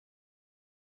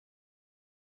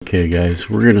Okay guys,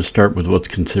 we're going to start with what's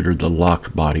considered the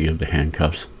lock body of the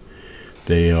handcuffs.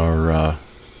 They are a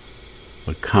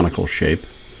conical shape,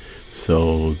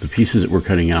 so the pieces that we're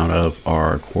cutting out of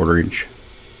are 1/4 inch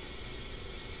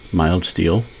mild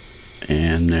steel,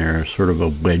 and they're sort of a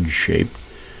wedge shape.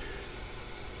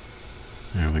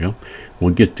 There we go.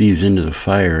 We'll get these into the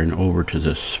fire and over to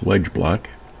this wedge block.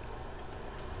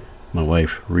 My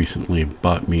wife recently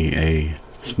bought me a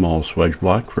small wedge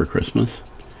block for Christmas,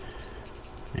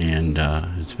 and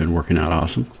it's been working out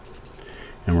awesome,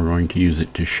 and we're going to use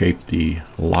it to shape the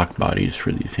lock bodies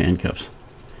for these handcuffs.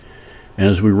 And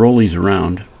as we roll these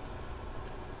around,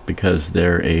 because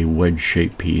they're a wedge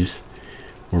shaped piece,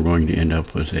 we're going to end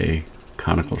up with a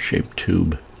conical shaped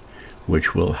tube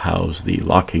which will house the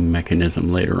locking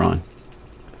mechanism later on.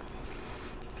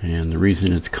 And the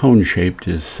reason it's cone shaped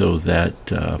is so that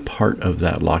part of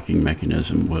that locking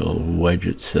mechanism will wedge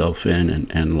itself in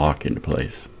and lock into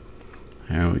place.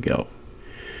 There we go.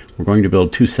 We're going to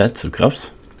build 2 sets of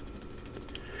cuffs.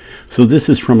 So this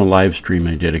is from a live stream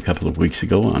I did a couple of weeks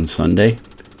ago on Sunday,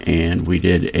 and we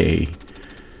did a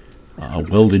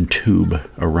welded tube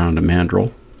around a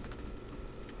mandrel.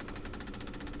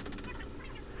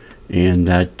 And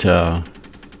that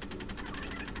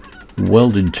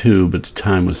welded tube at the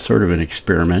time was sort of an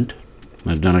experiment.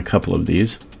 I've done a couple of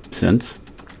these since.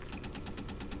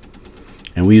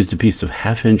 And we used a piece of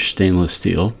 1/2 inch stainless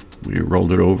steel. We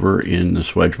rolled it over in the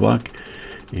wedge block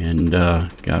and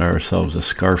got ourselves a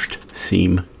scarfed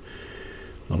seam,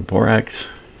 little borax,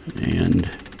 and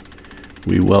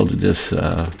we welded this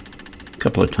a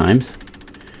couple of times,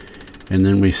 and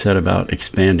then we set about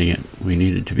expanding it. We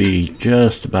needed to be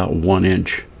just about 1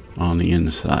 inch on the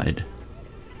inside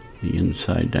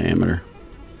diameter.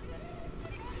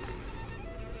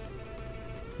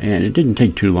 And it didn't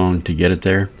take too long to get it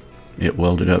there. It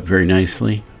welded up very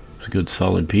nicely. It's a good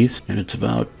solid piece, and it's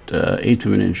about 1/8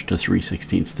 of an inch to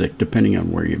 3/16 thick, depending on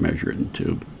where you measure it in the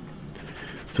tube.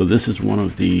 So this is one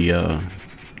of the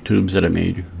tubes that I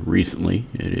made recently.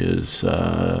 It is,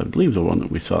 I believe, the one that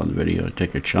we saw in the video. I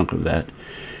took a chunk of that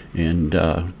and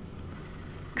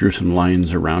drew some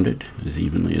lines around it as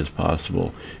evenly as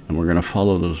possible, and we're going to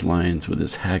follow those lines with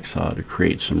this hacksaw to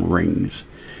create some rings,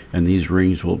 and these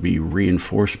rings will be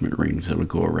reinforcement rings that will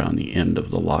go around the end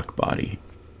of the lock body.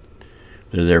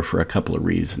 They're there for a couple of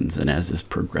reasons, and as this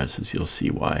progresses you'll see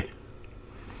why.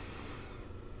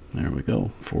 There we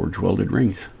go, forge welded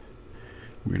rings.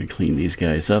 We're going to clean these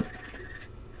guys up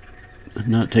and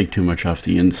not take too much off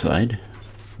the inside.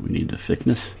 We need the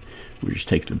thickness. We just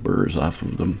take the burrs off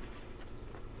of them.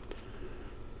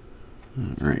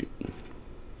 Alright,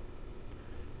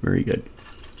 very good.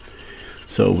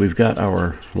 So we've got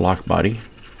our lock body,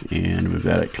 and we've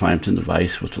got it clamped in the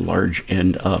vise with the large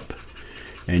end up.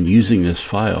 And using this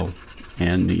file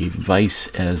and the vise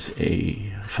as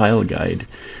a file guide,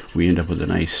 we end up with a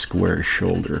nice square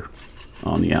shoulder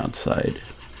on the outside.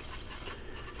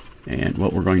 And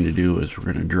what we're going to do is we're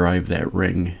going to drive that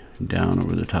ring down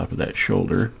over the top of that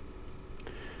shoulder,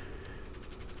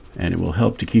 and it will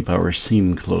help to keep our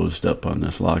seam closed up on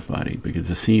this lock body, because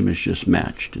the seam is just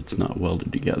matched, it's not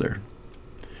welded together.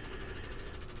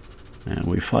 And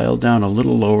we filed down a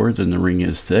little lower than the ring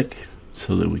is thick,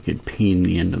 so that we could peen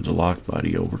the end of the lock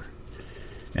body over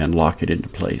and lock it into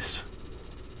place.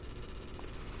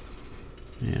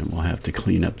 And we'll have to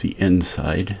clean up the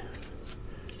inside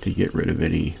to get rid of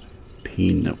any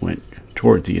peen that went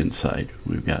toward the inside.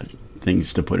 We've got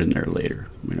things to put in there later.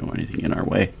 We don't want anything in our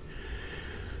way.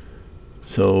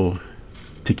 So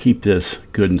to keep this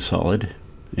good and solid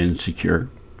and secure,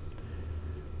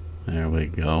 there we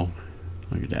go.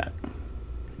 Look at that,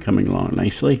 coming along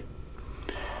nicely.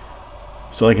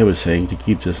 So like I was saying, to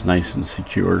keep this nice and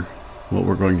secure, what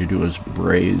we're going to do is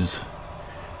braze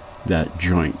that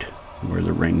joint where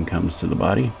the ring comes to the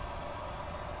body.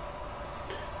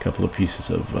 A couple of pieces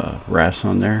of brass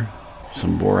on there,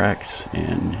 some borax,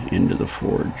 and into the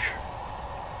forge.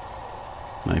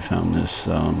 I found this,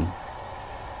 I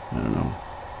don't know,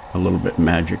 a little bit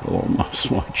magical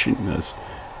almost watching this.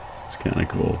 It's kind of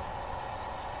cool.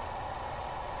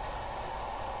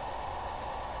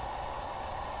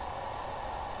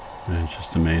 It's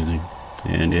just amazing,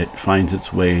 and it finds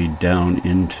its way down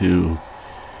into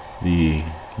the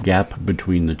gap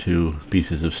between the 2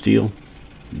 pieces of steel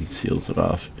and seals it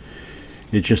off.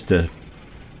 It's just to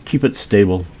keep it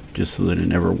stable, just so that it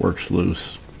never works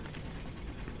loose,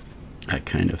 that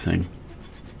kind of thing.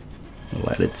 Will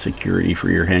added security for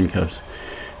your handcuffs.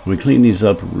 We clean these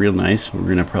up real nice. We're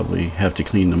going to probably have to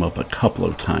clean them up a couple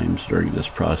of times during this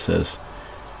process.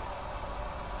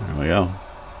 There we go.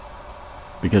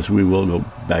 because we will go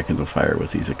back in the fire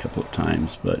with these a couple of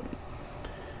times, but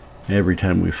Every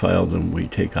time we file them, we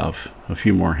take off a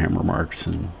few more hammer marks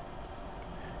and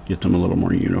get them a little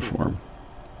more uniform.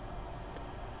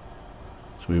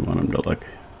 So we want them to look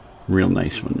real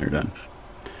nice when they're done.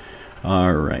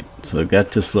 Alright, so I've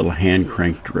got this little hand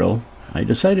crank drill. I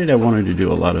decided I wanted to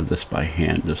do a lot of this by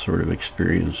hand to sort of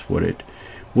experience what it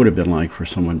would have been like for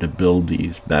someone to build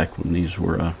these back when these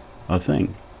were a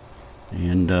thing.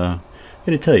 And I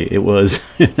gotta tell you, it was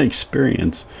an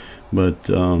experience, but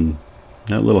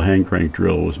that little hand crank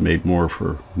drill was made more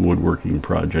for woodworking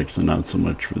projects and not so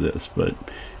much for this, but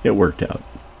it worked out.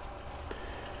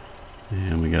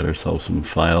 And we got ourselves some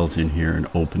files in here and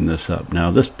open this up.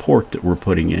 Now this port that we're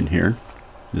putting in here,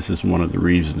 this is one of the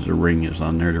reasons the ring is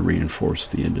on there, to reinforce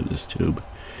the end of this tube.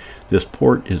 This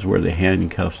port is where the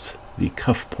handcuffs, the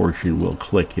cuff portion, will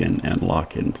click in and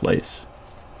lock in place.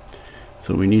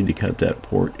 So we need to cut that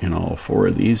port in all 4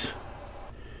 of these.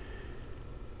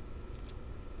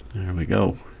 There we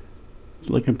go. It's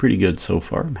looking pretty good so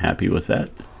far. I'm happy with that.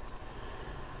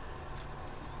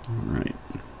 Alright.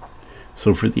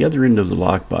 So for the other end of the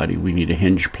lock body, we need a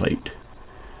hinge plate.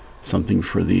 Something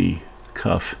for the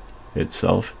cuff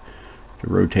itself to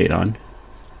rotate on.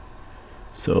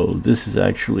 So this is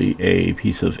actually a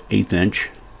piece of 1/8 inch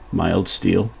mild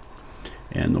steel.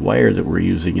 And the wire that we're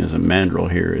using as a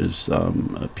mandrel here is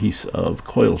a piece of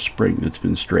coil spring that's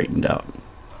been straightened out.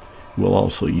 We'll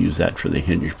also use that for the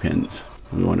hinge pins.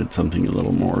 We wanted something a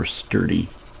little more sturdy.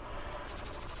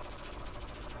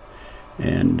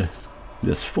 And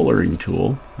this fullering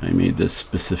tool, I made this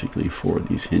specifically for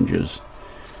these hinges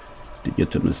to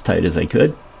get them as tight as I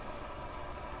could.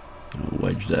 I'll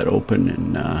wedge that open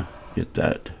and get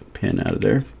that pin out of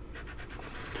there.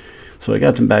 So I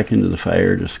got them back into the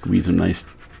fire to squeeze them nice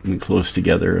and close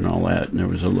together and all that. And there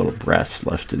was a little brass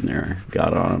left in there.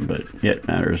 Got on them, but it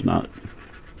matters not.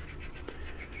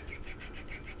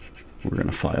 We're going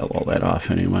to file all that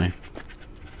off anyway.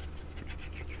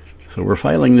 So we're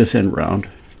filing this end round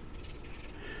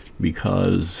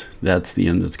because that's the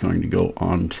end that's going to go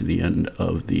on to the end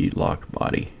of the lock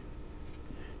body.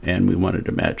 And we wanted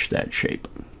to match that shape.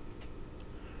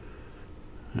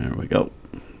 There we go.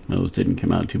 Those didn't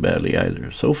come out too badly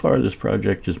either. So far this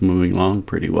project is moving along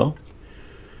pretty well.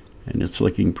 And it's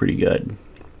looking pretty good.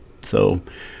 So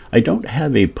I don't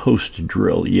have a post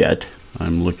drill yet.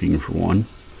 I'm looking for one.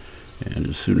 And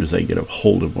as soon as I get a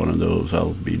hold of one of those,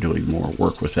 I'll be doing more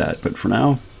work with that. But for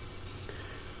now,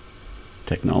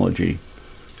 technology.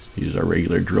 Use our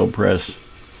regular drill press.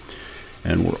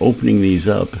 And we're opening these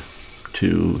up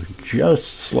to just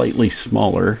slightly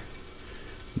smaller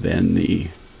than the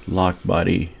lock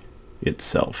body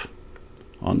itself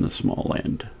on the small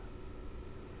end.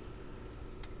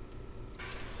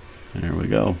 There we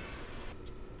go.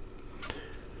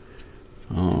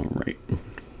 All right.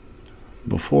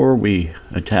 Before we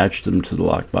attach them to the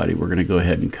lock body, we're going to go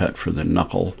ahead and cut for the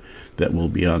knuckle that will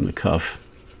be on the cuff.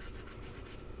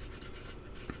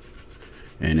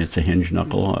 And it's a hinge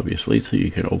knuckle, obviously, so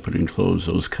you can open and close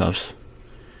those cuffs.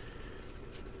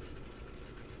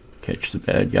 Catch the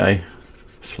bad guy,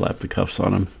 slap the cuffs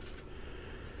on him.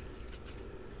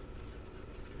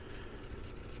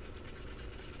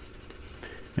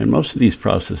 And most of these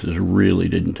processes really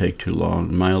didn't take too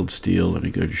long. Mild steel and a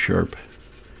good sharp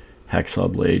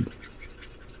hacksaw blade.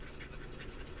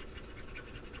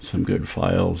 Some good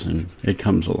files, and it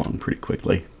comes along pretty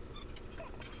quickly.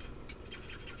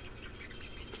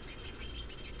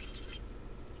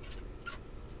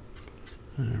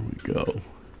 There we go.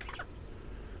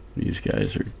 These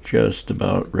guys are just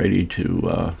about ready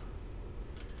to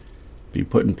be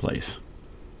put in place.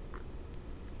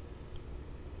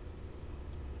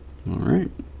 All right,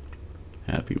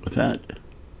 happy with that.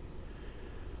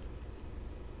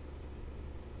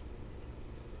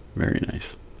 Very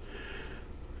nice.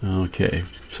 Okay,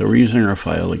 so we're using our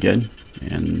file again,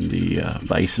 and the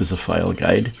vise is a file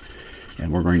guide,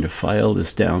 and we're going to file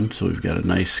this down so we've got a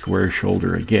nice square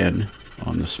shoulder again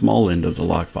on the small end of the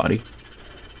lock body.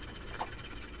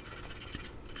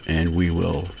 And we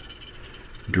will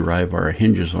drive our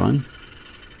hinges on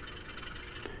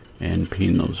and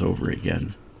pin those over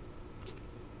again.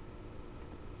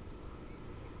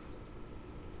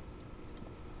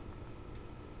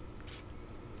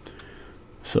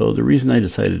 So the reason I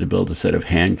decided to build a set of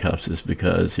handcuffs is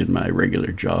because in my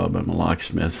regular job I'm a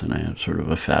locksmith and I have sort of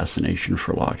a fascination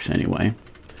for locks anyway.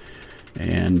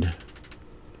 And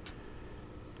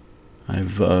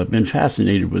I've been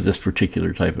fascinated with this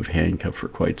particular type of handcuff for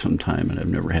quite some time, and I've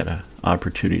never had an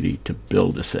opportunity to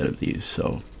build a set of these,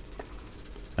 so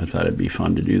I thought it'd be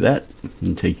fun to do that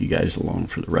and take you guys along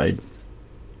for the ride.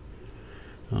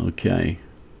 Okay,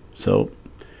 so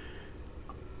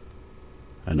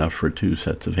enough for 2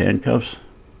 sets of handcuffs.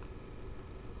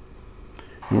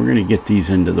 And we're going to get these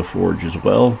into the forge as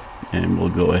well, and we'll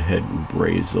go ahead and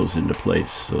braze those into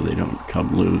place so they don't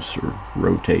come loose or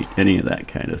rotate, any of that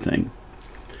kind of thing.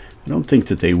 I don't think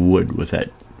that they would with that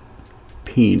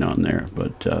peen on there,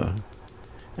 but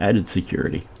added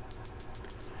security.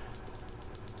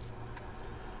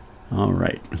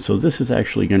 Alright, so this is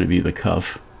actually going to be the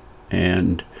cuff,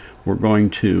 and we're going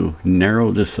to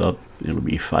narrow this up. It'll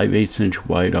be 5/8 inch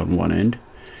wide on one end,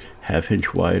 1/2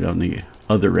 inch wide on the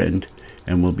other end,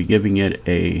 and we'll be giving it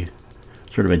a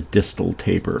sort of a distal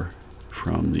taper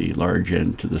from the large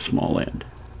end to the small end.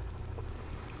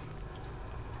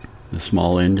 The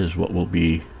small end is what will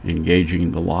be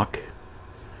engaging the lock,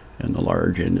 and the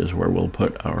large end is where we'll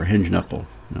put our hinge knuckle.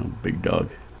 No, big dog,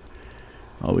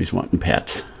 always wanting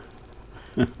pets.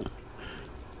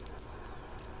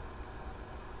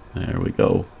 There we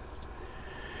go.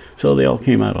 So they all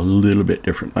came out a little bit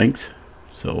different length,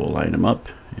 so we'll line them up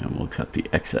and we'll cut the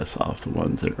excess off, the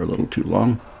ones that are a little too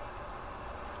long.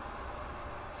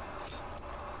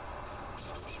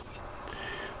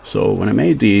 So when I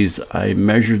made these, I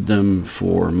measured them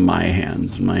for my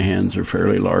hands. My hands are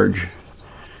fairly large,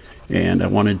 and I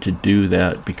wanted to do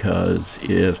that because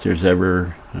if there's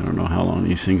ever, I don't know how long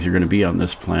these things are going to be on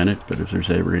this planet, but if there's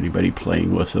ever anybody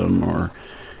playing with them or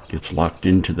gets locked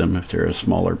into them, if they're a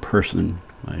smaller person,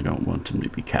 I don't want them to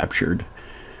be captured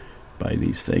by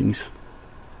these things.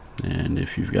 And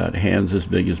if you've got hands as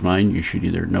big as mine, you should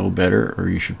either know better or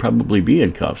you should probably be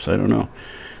in cuffs. I don't know.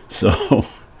 So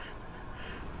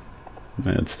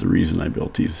that's the reason I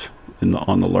built these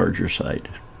on the larger side.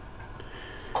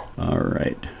 All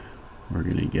right, we're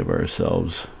going to give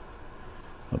ourselves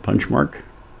a punch mark,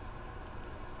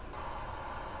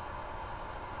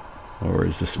 or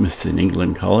as the Smiths in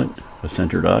England call it, a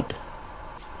center dot.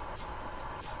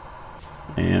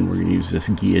 And we're going to use this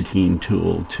guillotine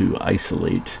tool to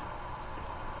isolate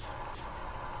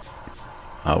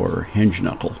our hinge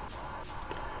knuckle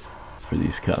for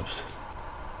these cuffs.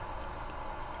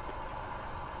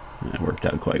 That worked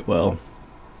out quite well.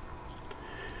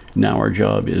 Now our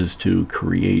job is to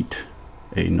create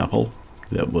a knuckle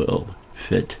that will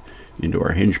fit into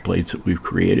our hinge plates that we've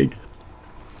created.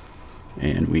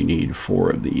 And we need 4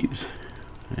 of these,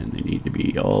 and they need to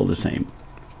be all the same.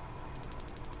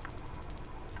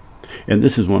 And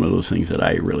this is one of those things that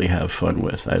I really have fun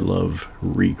with. I love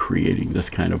recreating this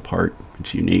kind of part.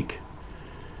 It's unique.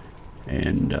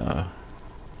 And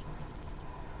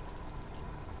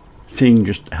seeing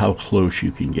just how close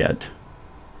you can get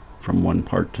from one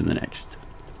part to the next.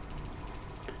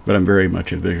 But I'm very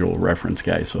much a visual reference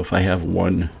guy, so if I have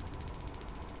one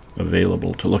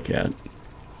available to look at,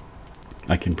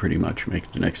 I can pretty much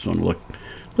make the next one look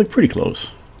pretty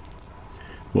close.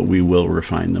 But we will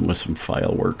refine them with some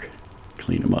file work,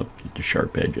 clean them up, get the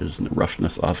sharp edges and the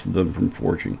roughness off of them from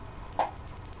forging.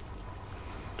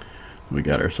 We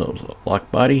got ourselves a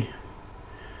lock body,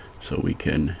 so we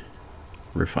can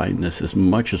refine this as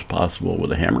much as possible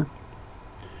with a hammer,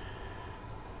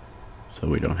 so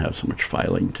we don't have so much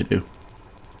filing to do.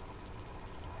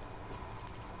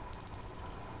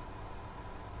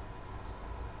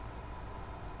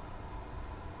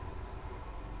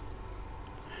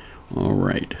 All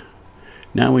right,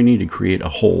 now we need to create a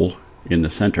hole in the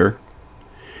center,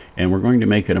 and we're going to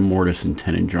make it a mortise and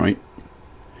tenon joint,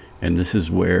 and this is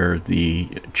where the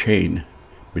chain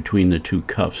between the 2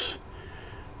 cuffs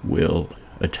will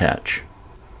attach.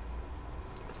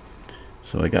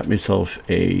 So I got myself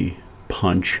a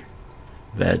punch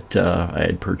that I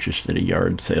had purchased at a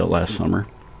yard sale last summer,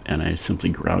 and I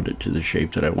simply ground it to the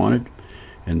shape that I wanted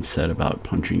and set about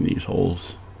punching these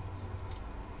holes.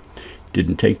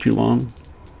 Didn't take too long,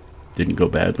 didn't go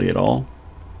badly at all,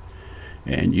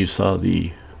 and you saw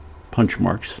the punch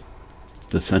marks,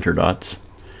 the center dots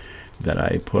that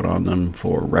I put on them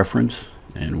for reference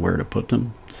and where to put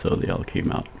them, so they all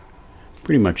came out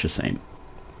pretty much the same.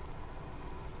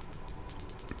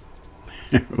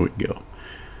 There we go.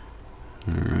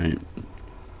 All right.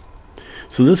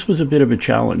 So this was a bit of a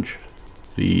challenge,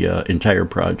 the entire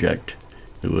project.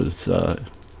 It was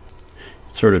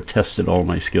sort of tested all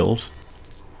my skills,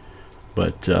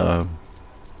 but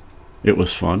it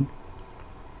was fun.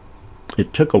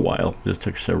 It took a while. This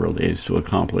took several days to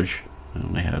accomplish. I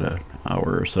only had an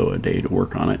hour or so a day to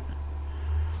work on it.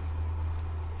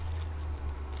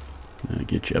 I'll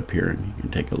get you up here and you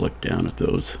can take a look down at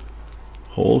those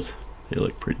holes. They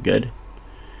look pretty good.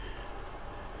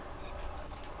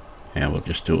 And we'll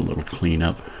just do a little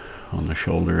cleanup on the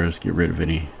shoulders, get rid of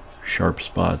any sharp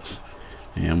spots,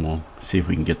 and we'll see if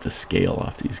we can get the scale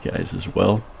off these guys as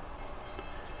well.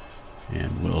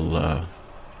 And we'll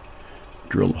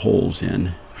drill holes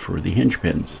in for the hinge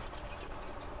pins.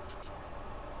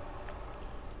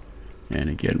 And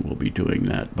again, we'll be doing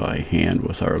that by hand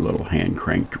with our little hand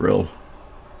crank drill.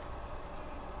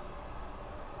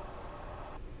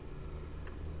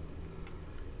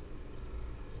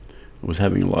 I was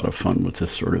having a lot of fun with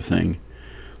this sort of thing.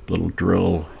 Little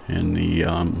drill and the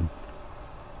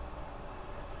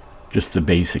just the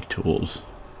basic tools.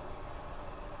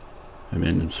 I've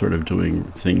been sort of doing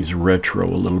things retro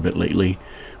a little bit lately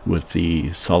with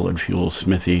the solid fuel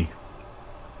smithy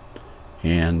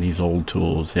and these old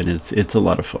tools, and it's a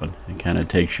lot of fun. It kind of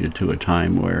takes you to a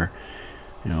time where,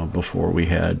 you know, before we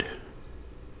had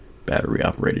battery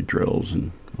operated drills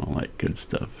and all that good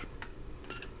stuff.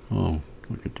 Oh,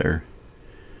 look at there.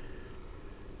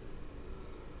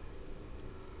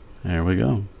 There we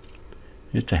go.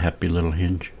 It's a happy little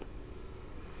hinge.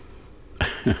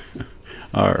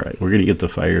 Alright, we're going to get the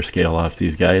fire scale off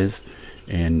these guys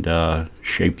and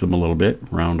shape them a little bit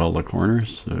around all the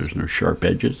corners so there's no sharp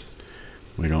edges.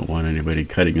 We don't want anybody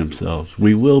cutting themselves.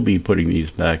 We will be putting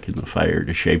these back in the fire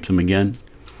to shape them again,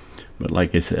 but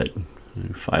like I said,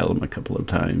 file them a couple of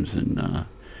times and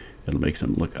it'll make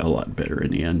them look a lot better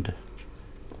in the end.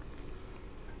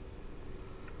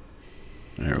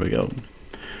 There we go.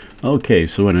 Okay,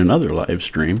 so in another live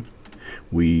stream,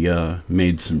 we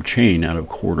made some chain out of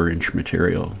 1/4-inch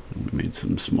material. We made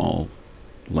some small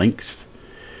links,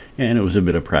 and it was a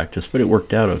bit of practice, but it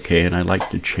worked out okay, and I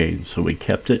liked the chain, so we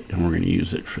kept it, and we're going to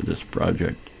use it for this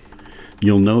project.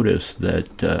 You'll notice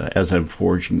that as I'm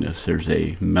forging this, there's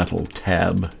a metal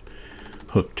tab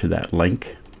hooked to that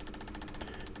link,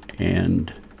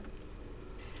 and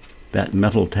that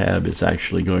metal tab is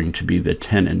actually going to be the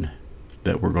tenon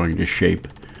that we're going to shape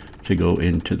to go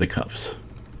into the cuffs.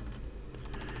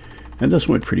 And this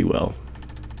went pretty well.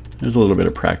 There's a little bit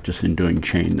of practice in doing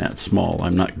chain that small.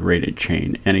 I'm not great at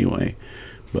chain anyway,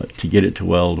 but to get it to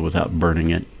weld without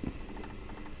burning it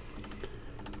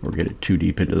or get it too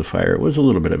deep into the fire, it was a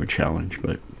little bit of a challenge,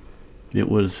 but it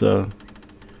was a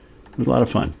lot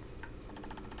of fun.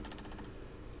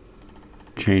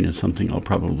 Chain is something I'll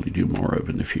probably do more of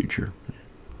in the future.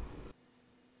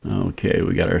 Okay,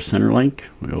 we got our center link.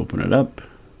 We open it up.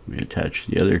 We attach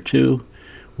the other two.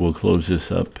 We'll close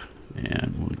this up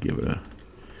and we'll give it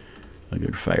a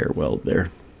good fire weld there.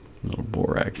 A little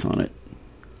borax on it.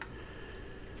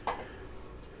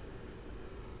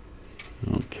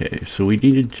 Okay, so we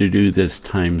needed to do this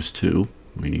 ×2.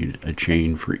 We need a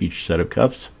chain for each set of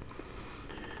cuffs.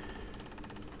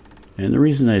 And the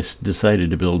reason I decided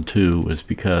to build 2 was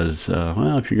because,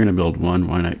 well, if you're going to build 1,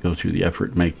 why not go through the effort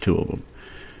and make 2 of them?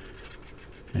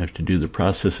 I have to do the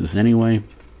processes anyway.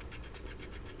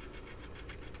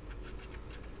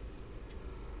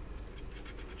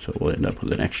 So we'll end up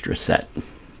with an extra set.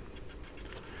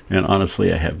 And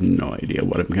honestly, I have no idea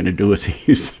what I'm going to do with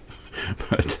these,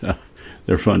 but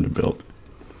they're fun to build.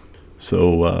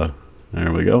 So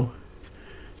there we go.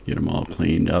 Get them all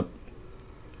cleaned up.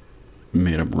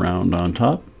 Made them round on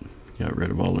top. Got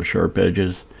rid of all the sharp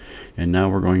edges. And now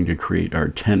we're going to create our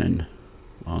tenon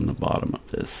on the bottom of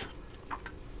this.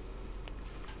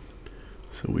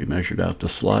 So we measured out the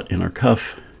slot in our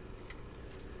cuff.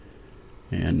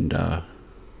 And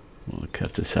we'll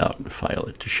cut this out and file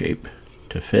it to shape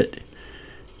to fit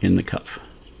in the cuff,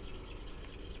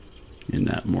 in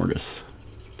that mortise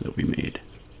that we made.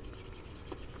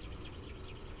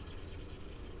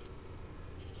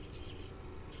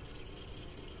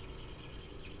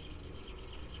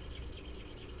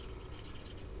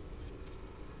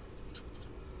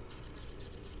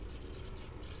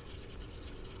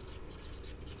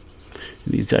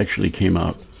 These actually came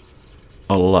out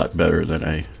a lot better than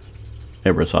I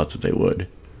ever thought that they would.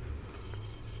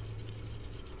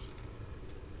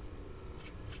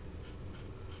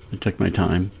 I took my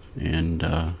time and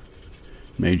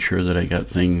made sure that I got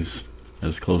things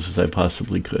as close as I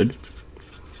possibly could.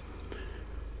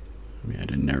 We had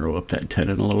to narrow up that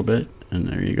tenon a little bit, and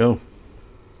there you go.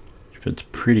 It fits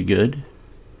pretty good.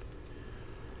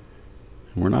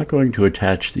 We're not going to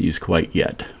attach these quite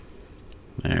yet.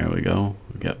 There we go.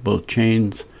 We got both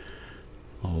chains,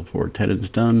 all 4 tenons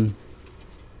done,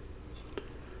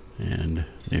 and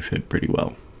they fit pretty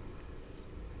well.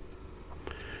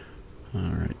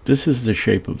 Alright, this is the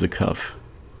shape of the cuff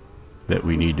that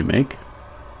we need to make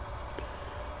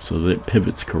so that it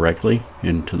pivots correctly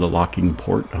into the locking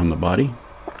port on the body.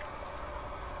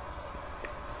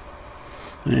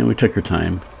 And we took our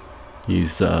time.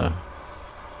 This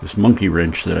monkey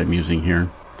wrench that I'm using here,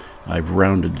 I've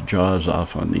rounded the jaws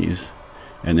off on these,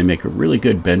 and they make a really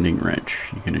good bending wrench.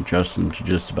 You can adjust them to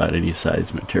just about any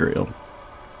size material.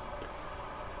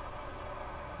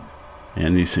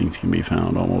 and these things can be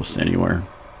found almost anywhere.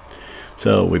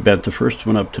 So we bent the first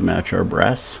one up to match our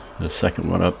brass, the second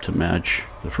one up to match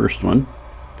the first one,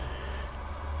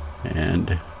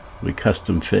 and we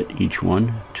custom fit each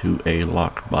one to a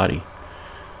lock body.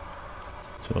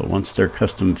 So once they're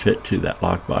custom fit to that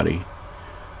lock body,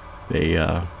 they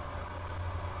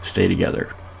stay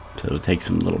together. So it takes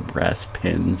some little brass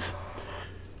pins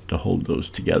to hold those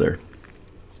together.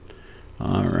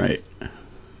 All right.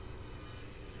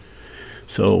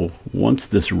 So once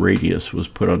this radius was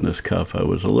put on this cuff, I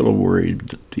was a little worried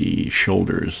that the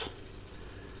shoulders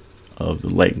of the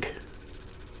link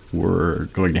were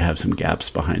going to have some gaps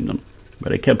behind them.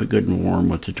 But I kept it good and warm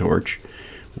with the torch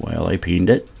while I peened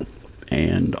it,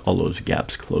 and all those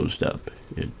gaps closed up.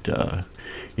 It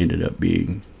ended up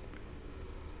being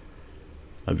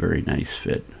a very nice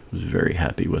fit. I was very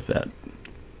happy with that.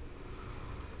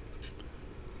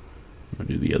 I'll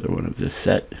do the other one of this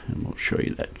set, and we'll show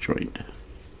you that joint.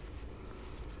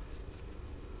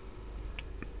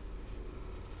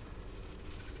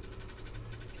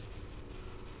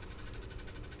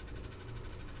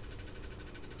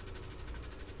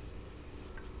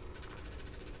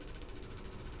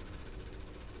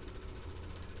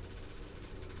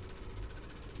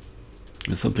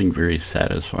 There's something very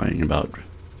satisfying about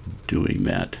doing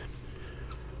that.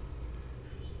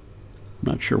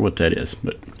 I'm not sure what that is,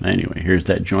 but anyway, here's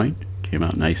that joint. Came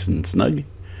out nice and snug.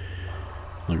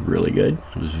 Looked really good.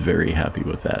 I was very happy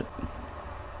with that.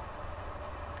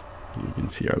 You can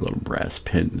see our little brass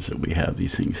pins that we have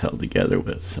these things held together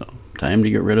with. So time to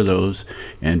get rid of those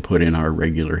and put in our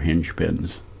regular hinge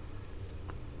pins.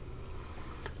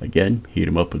 Again, heat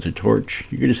them up with the torch.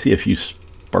 You're going to see a few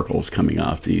sparkles coming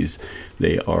off these.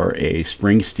 They are a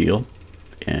spring steel,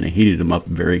 and I heated them up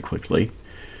very quickly.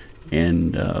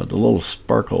 And the little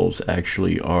sparkles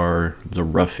actually are the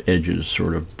rough edges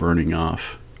sort of burning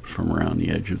off from around the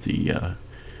edge of the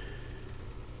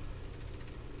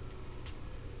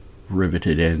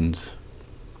riveted ends.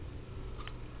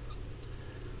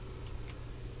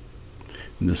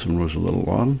 And this one was a little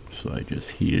long, so I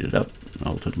just heated it up,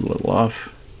 melted a little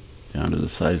off down to the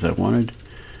size I wanted,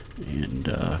 and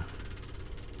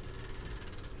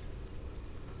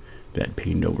that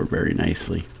peened over very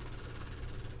nicely.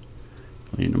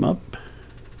 Clean them up,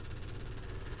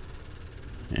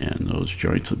 and those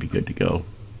joints will be good to go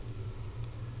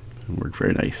and work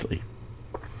very nicely.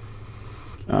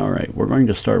 Alright, we're going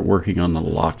to start working on the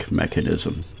lock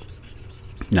mechanism.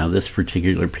 Now this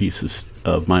particular piece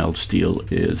of mild steel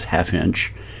is 1/2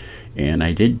 inch, and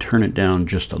I did turn it down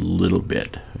just a little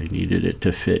bit. I needed it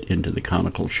to fit into the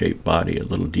conical shaped body a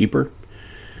little deeper,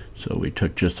 so we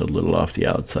took just a little off the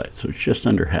outside, so it's just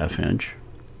under 1/2 inch.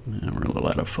 And we're a little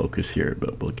out of focus here,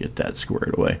 but we'll get that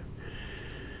squared away.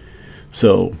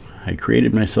 So I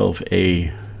created myself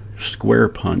a square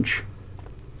punch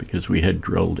because we had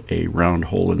drilled a round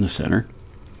hole in the center,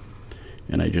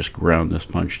 and I just ground this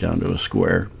punch down to a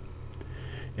square,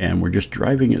 and we're just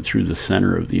driving it through the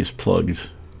center of these plugs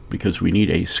because we need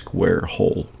a square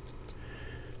hole.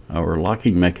 Our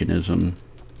locking mechanism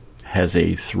has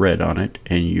a thread on it,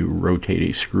 and you rotate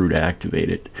a screw to activate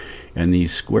it, and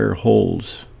these square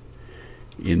holes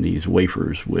in these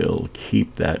wafers will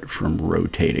keep that from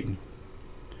rotating,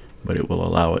 but it will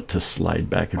allow it to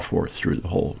slide back and forth through the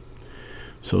hole.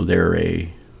 So they're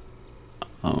a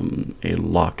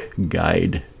lock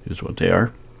guide is what they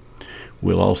are.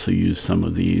 We'll also use some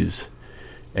of these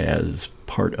as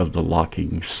part of the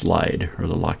locking slide or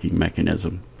the locking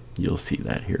mechanism. You'll see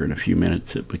that here in a few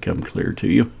minutes. It become clear to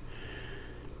you.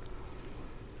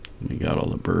 We got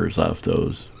all the burrs off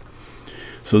those.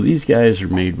 So these guys are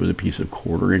made with a piece of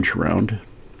 1/4 inch round.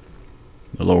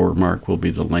 The lower mark will be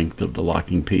the length of the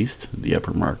locking piece. The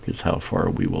upper mark is how far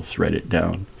we will thread it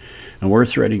down. And we're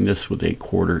threading this with a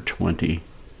 1/4 20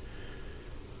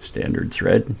 standard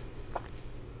thread.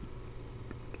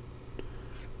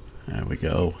 There we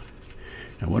go.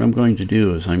 And what I'm going to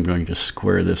do is I'm going to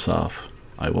square this off.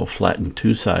 I will flatten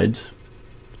 2 sides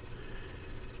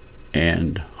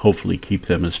and hopefully keep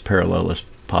them as parallel as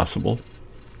possible.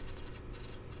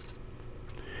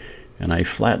 And I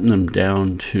flatten them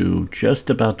down to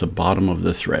just about the bottom of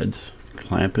the threads,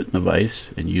 clamp it in the vise,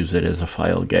 and use it as a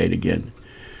file guide again.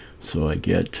 So I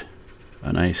get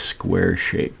a nice square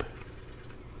shape.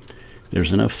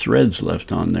 There's enough threads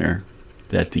left on there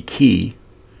that the key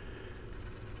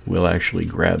will actually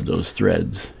grab those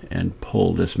threads and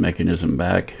pull this mechanism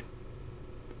back.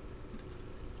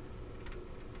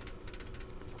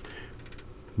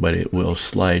 But it will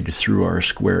slide through our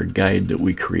square guide that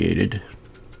we created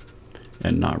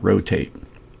and not rotate,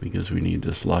 because we need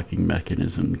this locking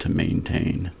mechanism to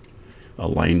maintain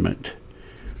alignment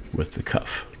with the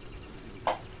cuff.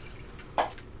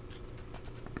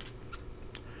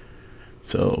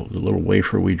 So the little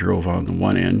wafer we drove on the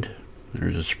one end,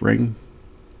 there's a spring,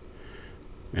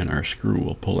 and our screw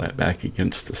will pull that back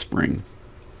against the spring.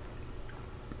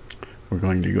 We're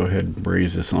going to go ahead and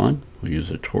braze this on. We'll use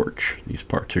a torch. These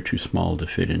parts are too small to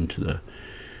fit into the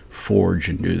forge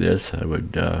and do this. I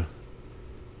would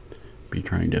be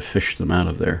trying to fish them out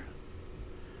of there.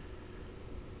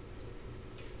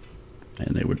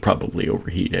 And they would probably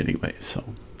overheat anyway, so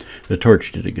the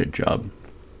torch did a good job.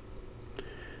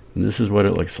 And this is what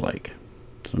it looks like.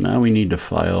 So now we need to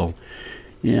file.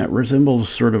 Yeah, it resembles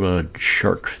sort of a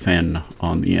shark fin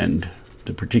on the end.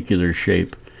 The particular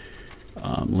shape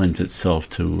lends itself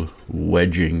to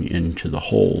wedging into the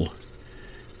hole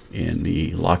in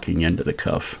the locking end of the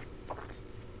cuff.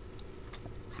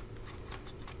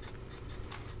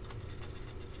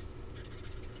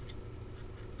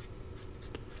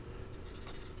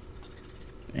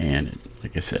 And it,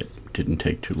 like I said, didn't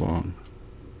take too long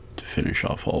to finish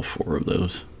off all 4 of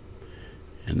those.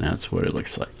 And that's what it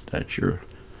looks like. That's your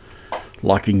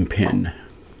locking pin.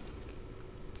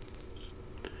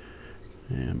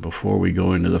 And before we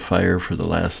go into the fire for the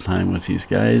last time with these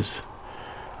guys,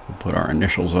 we'll put our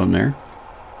initials on there.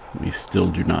 We still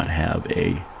do not have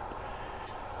a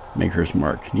maker's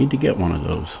mark. Need to get one of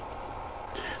those.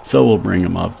 So we'll bring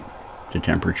them up to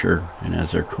temperature, and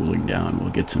as they're cooling down,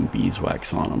 we'll get some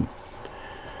beeswax on them.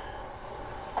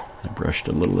 I brushed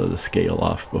a little of the scale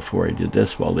off before I did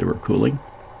this while they were cooling.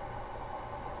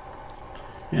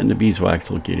 And the beeswax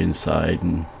will get inside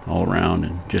and all around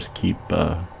and just keep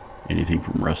anything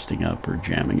from rusting up or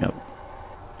jamming up.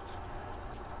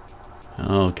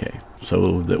 Okay,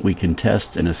 so that we can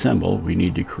test and assemble, we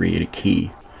need to create a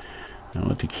key. Now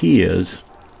what the key is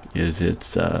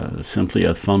it's simply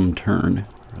a thumb turn,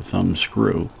 a thumb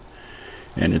screw,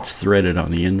 and it's threaded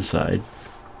on the inside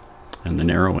and the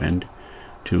narrow end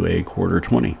to a 1/4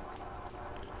 20.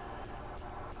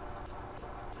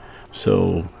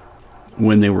 So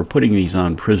when they were putting these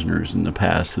on prisoners in the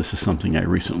past, this is something I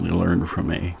recently learned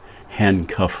from a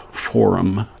handcuff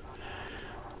forum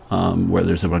where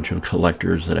there's a bunch of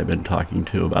collectors that I've been talking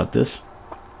to about this.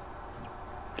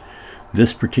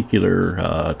 This particular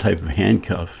type of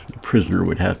handcuff, the prisoner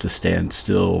would have to stand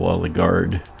still while the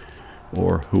guard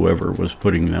or whoever was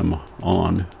putting them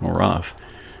on or off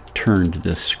turned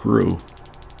this screw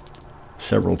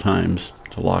several times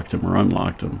to lock them or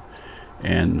unlock them.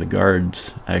 And the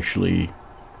guards actually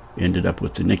ended up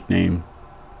with the nickname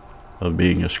of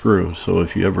being a screw. So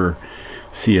if you ever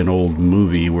see an old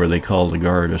movie where they call the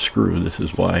guard a screw, this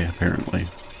is why, apparently.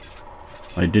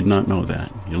 I did not know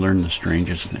that. You learn the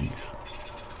strangest things.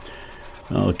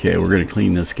 Okay, we're going to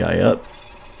clean this guy up.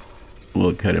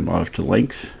 We'll cut him off to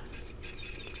length.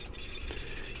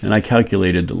 And I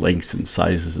calculated the lengths and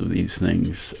sizes of these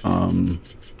things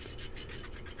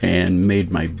and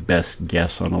made my best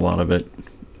guess on a lot of it,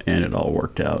 and it all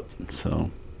worked out.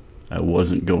 So I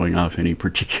wasn't going off any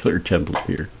particular template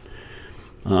here.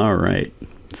 All right,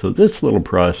 so this little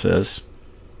process,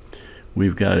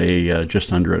 we've got a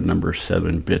just under a number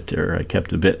 7 bit there. I kept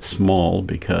the bit small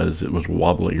because it was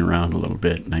wobbling around a little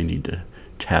bit, and I need to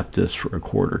tap this for a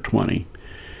 1/4 20.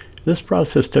 This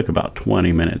process took about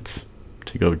 20 minutes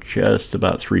to go just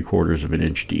about 3/4 of an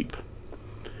inch deep.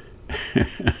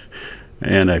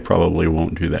 And I probably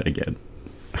won't do that again.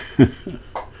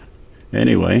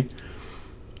 Anyway,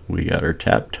 we got her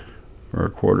tapped for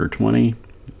a 1/4 20,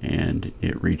 and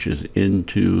it reaches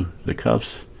into the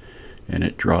cuffs and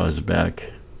it draws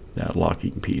back that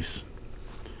locking piece.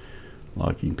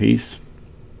 Locking piece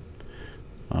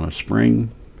on a spring,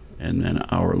 and then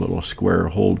our little square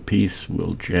hold piece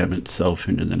will jam itself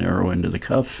into the narrow end of the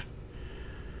cuff.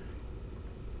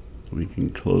 We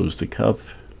can close the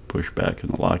cuff, push back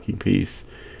on the locking piece,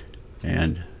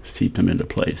 and seat them into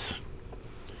place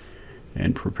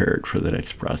and prepare it for the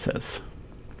next process.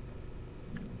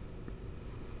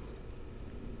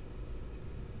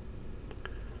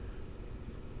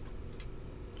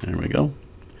 There we go.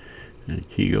 And the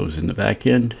key goes in the back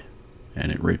end,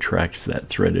 and it retracts that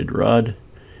threaded rod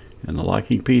and the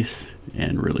locking piece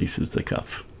and releases the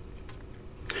cuff.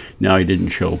 Now, I didn't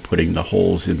show putting the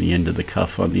holes in the end of the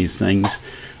cuff on these things.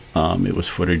 It was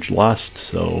footage lost,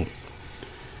 so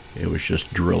it was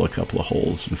just drill a couple of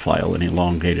holes and file an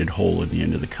elongated hole in the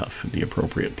end of the cuff in the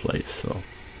appropriate place. So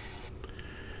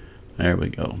there we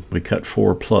go. We cut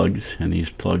 4 plugs, and these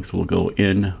plugs will go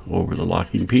in over the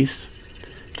locking piece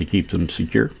to keep them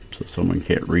secure so someone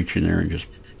can't reach in there and just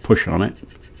push on it.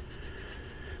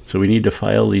 So we need to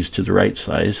file these to the right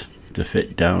size to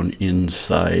fit down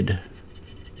inside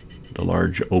the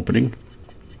large opening.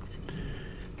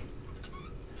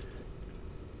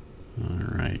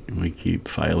 All right, we keep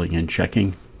filing and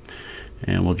checking,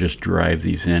 and we'll just drive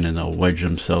these in and they'll wedge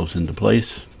themselves into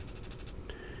place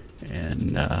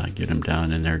and get them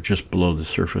down in there just below the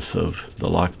surface of the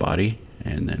lock body,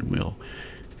 and then we'll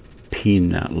peen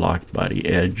that lock body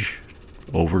edge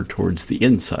over towards the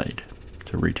inside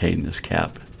to retain this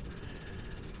cap.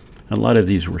 A lot of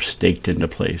these were staked into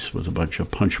place with a bunch of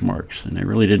punch marks, and I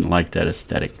really didn't like that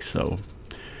aesthetic, so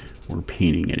we're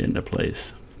peening it into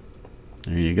place.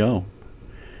 There you go.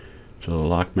 So the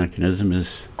lock mechanism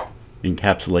is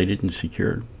encapsulated and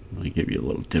secured. Let me give you a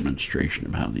little demonstration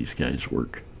of how these guys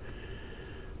work.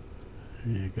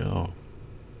 There you go.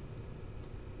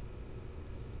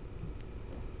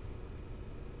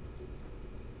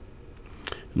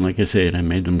 And like I said, I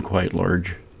made them quite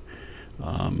large.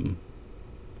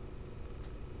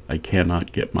 I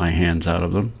cannot get my hands out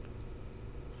of them.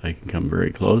 I can come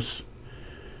very close.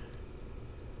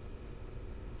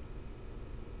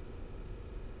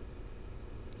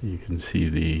 You can see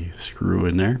the screw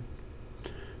in there.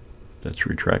 That's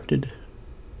retracted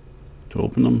to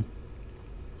open them.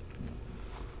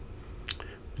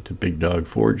 With the Big Dog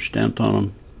Forge stamped on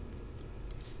them.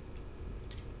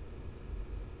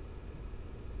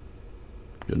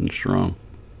 Good and strong.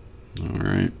 All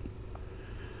right.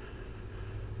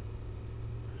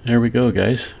 There we go,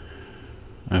 guys.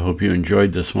 I hope you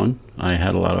enjoyed this one. I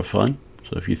had a lot of fun.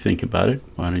 So if you think about it,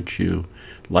 why don't you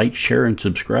like, share, and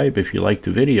subscribe if you liked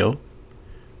the video.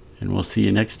 And we'll see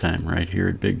you next time right here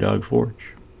at Big Dog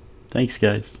Forge. Thanks,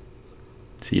 guys.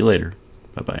 See you later.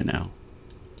 Bye-bye now.